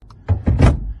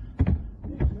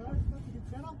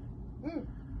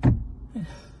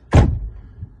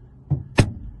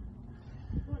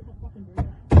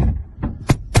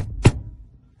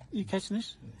You catching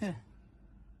this? Yeah.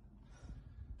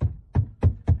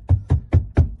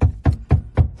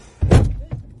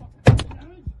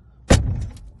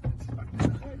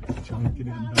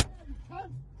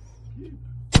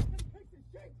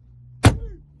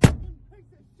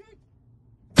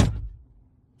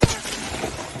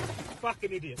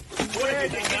 Fucking idiot. What are you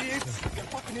idiots? You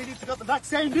fucking idiots. You got the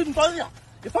vaccine, didn't both of you?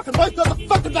 You fucking both got the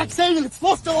fucking vaccine and it's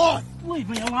lost your life. Leave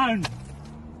me alone.